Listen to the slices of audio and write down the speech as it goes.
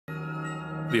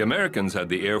The Americans had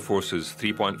the Air Force's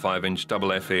 3.5-inch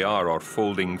double FAR or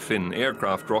folding fin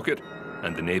aircraft rocket,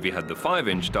 and the Navy had the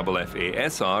 5-inch double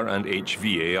FASR and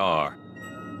HVAR.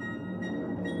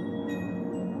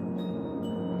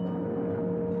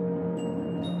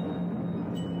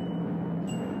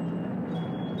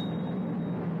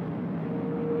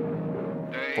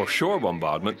 For shore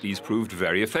bombardment, these proved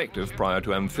very effective prior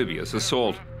to amphibious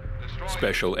assault.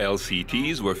 Special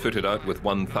LCTs were fitted out with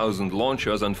 1,000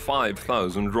 launchers and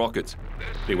 5,000 rockets.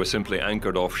 They were simply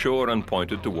anchored offshore and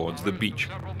pointed towards the beach.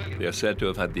 They are said to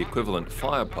have had the equivalent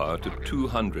firepower to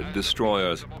 200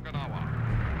 destroyers.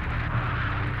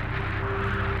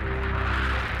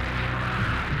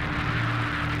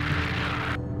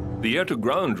 The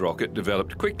air-to-ground rocket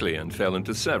developed quickly and fell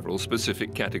into several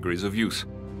specific categories of use.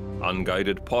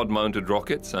 Unguided pod-mounted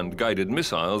rockets and guided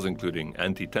missiles, including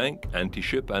anti-tank,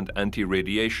 anti-ship and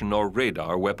anti-radiation or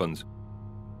radar weapons.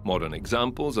 Modern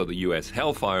examples are the US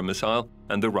Hellfire missile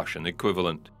and the Russian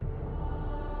equivalent.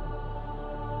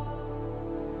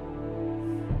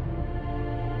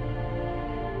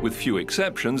 With few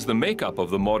exceptions, the makeup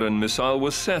of the modern missile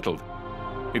was settled.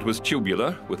 It was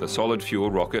tubular, with a solid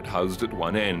fuel rocket housed at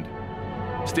one end.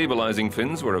 Stabilizing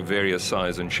fins were of various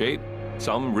size and shape.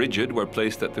 Some, rigid, were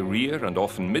placed at the rear and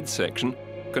often midsection,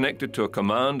 connected to a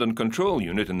command and control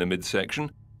unit in the midsection,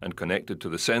 and connected to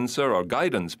the sensor or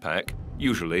guidance pack,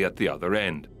 usually at the other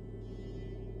end.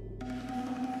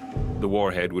 The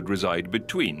warhead would reside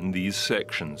between these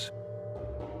sections.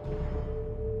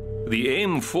 The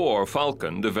AIM-4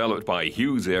 Falcon, developed by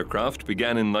Hughes Aircraft,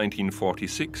 began in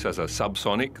 1946 as a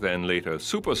subsonic, then later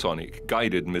supersonic,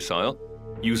 guided missile,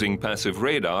 using passive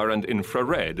radar and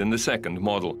infrared in the second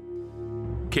model.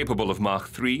 Capable of Mach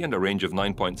 3 and a range of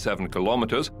 9.7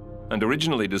 kilometers, and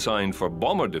originally designed for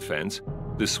bomber defense,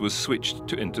 this was switched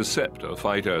to interceptor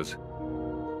fighters.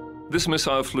 This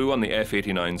missile flew on the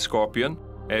F-89 Scorpion,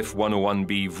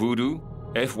 F-101B Voodoo,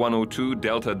 F-102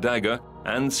 Delta Dagger,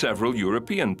 and several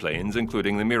European planes,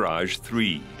 including the Mirage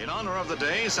 3. In honor of the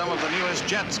day, some of the newest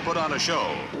jets put on a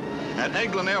show. At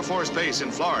Eglin Air Force Base in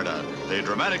Florida, the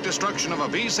dramatic destruction of a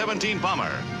B-17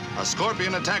 bomber. A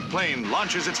Scorpion attack plane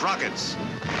launches its rockets.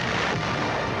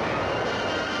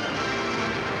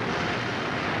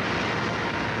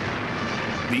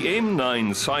 The AIM-9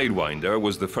 Sidewinder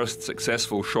was the first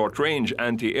successful short-range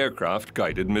anti-aircraft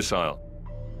guided missile.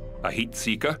 A heat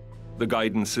seeker, the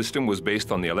guidance system was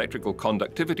based on the electrical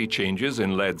conductivity changes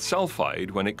in lead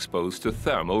sulfide when exposed to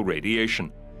thermal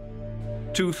radiation.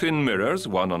 Two thin mirrors,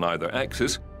 one on either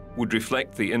axis, would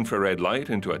reflect the infrared light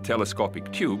into a telescopic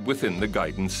tube within the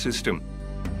guidance system.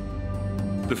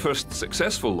 The first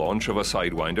successful launch of a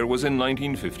Sidewinder was in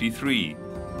 1953.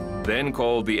 Then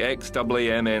called the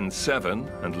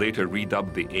XAAMN-7 and later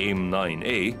redubbed the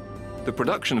AIM-9A, the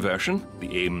production version,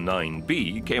 the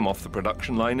AIM-9B, came off the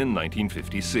production line in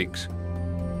 1956.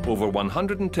 Over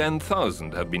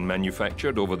 110,000 have been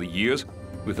manufactured over the years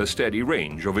with a steady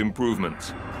range of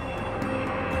improvements.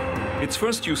 Its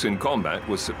first use in combat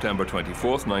was September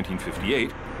 24,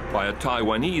 1958, by a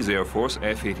Taiwanese Air Force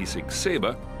F-86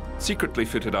 Sabre, secretly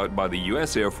fitted out by the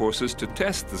US Air Forces to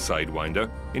test the Sidewinder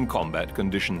in combat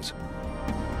conditions.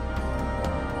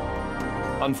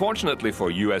 Unfortunately for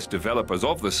US developers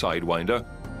of the Sidewinder,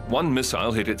 one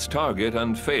missile hit its target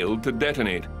and failed to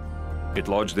detonate. It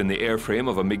lodged in the airframe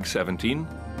of a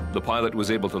MiG-17. The pilot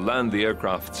was able to land the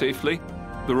aircraft safely.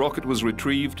 The rocket was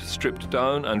retrieved, stripped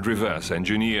down, and reverse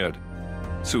engineered.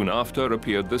 Soon after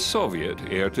appeared the Soviet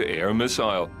air-to-air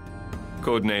missile.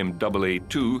 Codenamed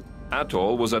AA-2,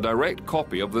 Atoll was a direct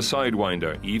copy of the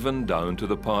Sidewinder, even down to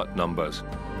the part numbers.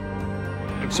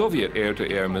 Soviet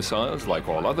air-to-air missiles, like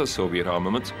all other Soviet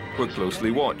armaments, were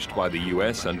closely watched by the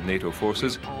US and NATO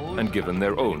forces and given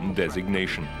their own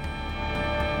designation.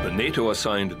 The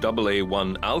NATO-assigned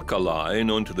AA-1 Alkali,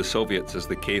 known to the Soviets as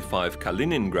the K-5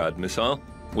 Kaliningrad missile,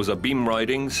 was a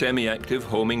beam-riding, semi-active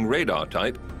homing radar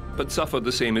type, but suffered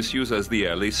the same issues as the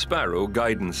early Sparrow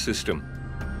guidance system.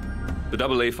 The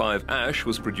AA-5 Ash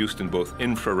was produced in both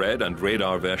infrared and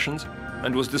radar versions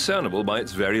and was discernible by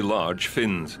its very large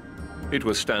fins. It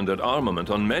was standard armament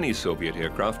on many Soviet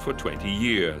aircraft for 20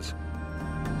 years.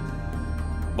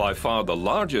 By far the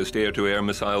largest air-to-air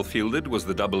missile fielded was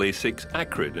the AA-6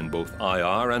 Acrid in both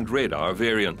IR and radar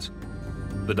variants.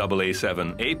 The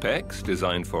AA-7 Apex,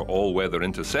 designed for all-weather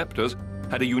interceptors,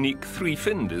 had a unique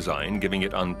three-fin design, giving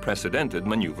it unprecedented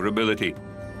maneuverability.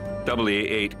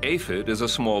 AA-8 Aphid is a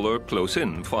smaller,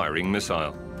 close-in firing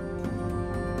missile.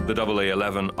 The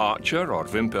AA-11 Archer, or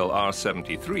Vympel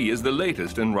R-73, is the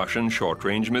latest in Russian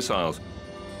short-range missiles.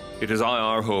 It is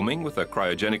IR homing with a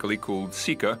cryogenically cooled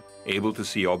seeker, able to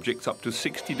see objects up to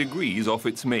 60 degrees off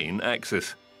its main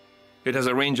axis. It has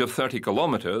a range of 30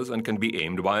 kilometers and can be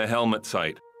aimed by a helmet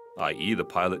sight, i.e. the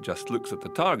pilot just looks at the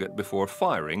target before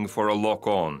firing for a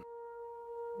lock-on.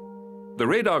 The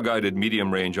radar-guided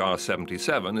medium-range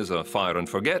R-77 is a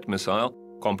fire-and-forget missile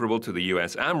comparable to the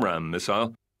US AMRAAM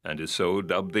missile and is so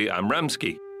dubbed the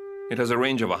Amramski. It has a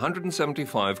range of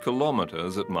 175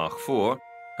 kilometers at Mach 4,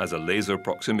 has a laser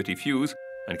proximity fuse,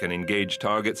 and can engage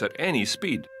targets at any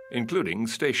speed, including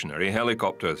stationary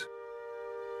helicopters.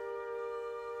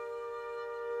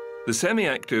 The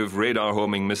semi-active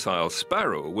radar-homing missile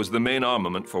Sparrow was the main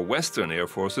armament for Western air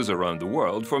forces around the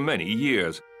world for many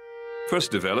years.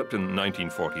 First developed in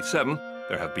 1947,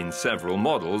 there have been several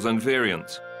models and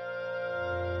variants.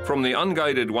 From the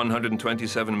unguided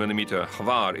 127mm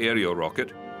Hvar aerial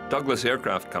rocket, Douglas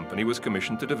Aircraft Company was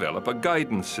commissioned to develop a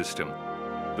guidance system.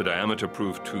 The diameter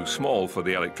proved too small for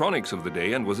the electronics of the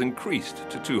day and was increased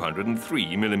to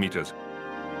 203mm.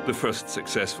 The first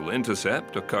successful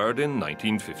intercept occurred in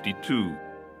 1952.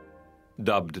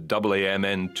 Dubbed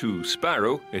AAMN-2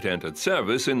 Sparrow, it entered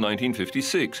service in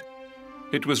 1956.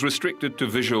 It was restricted to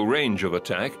visual range of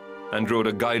attack and rode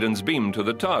a guidance beam to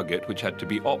the target, which had to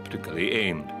be optically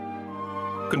aimed.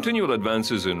 Continual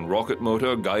advances in rocket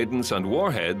motor, guidance and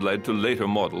warhead led to later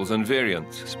models and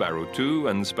variants, Sparrow 2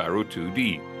 and Sparrow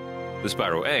 2D. The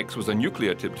Sparrow X was a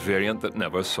nuclear-tipped variant that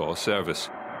never saw service.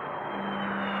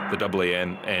 The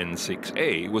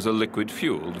AAMN-6A was a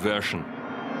liquid-fueled version.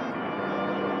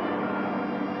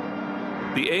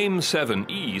 The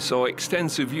AIM-7E saw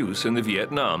extensive use in the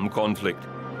Vietnam conflict.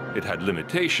 It had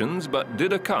limitations, but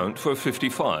did account for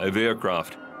 55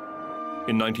 aircraft.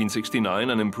 In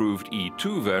 1969, an improved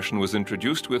E-2 version was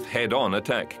introduced with head-on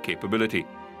attack capability.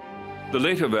 The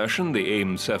later version, the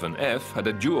AIM-7F, had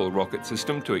a dual rocket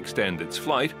system to extend its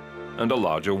flight and a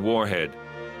larger warhead.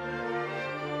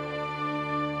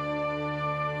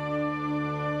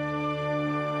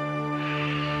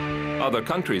 Other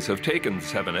countries have taken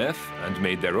 7F and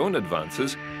made their own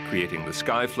advances, creating the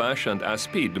Skyflash and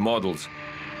Aspide models.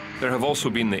 There have also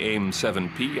been the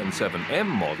AIM-7P and 7M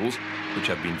models, which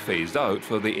have been phased out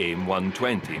for the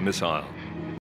AIM-120 missile.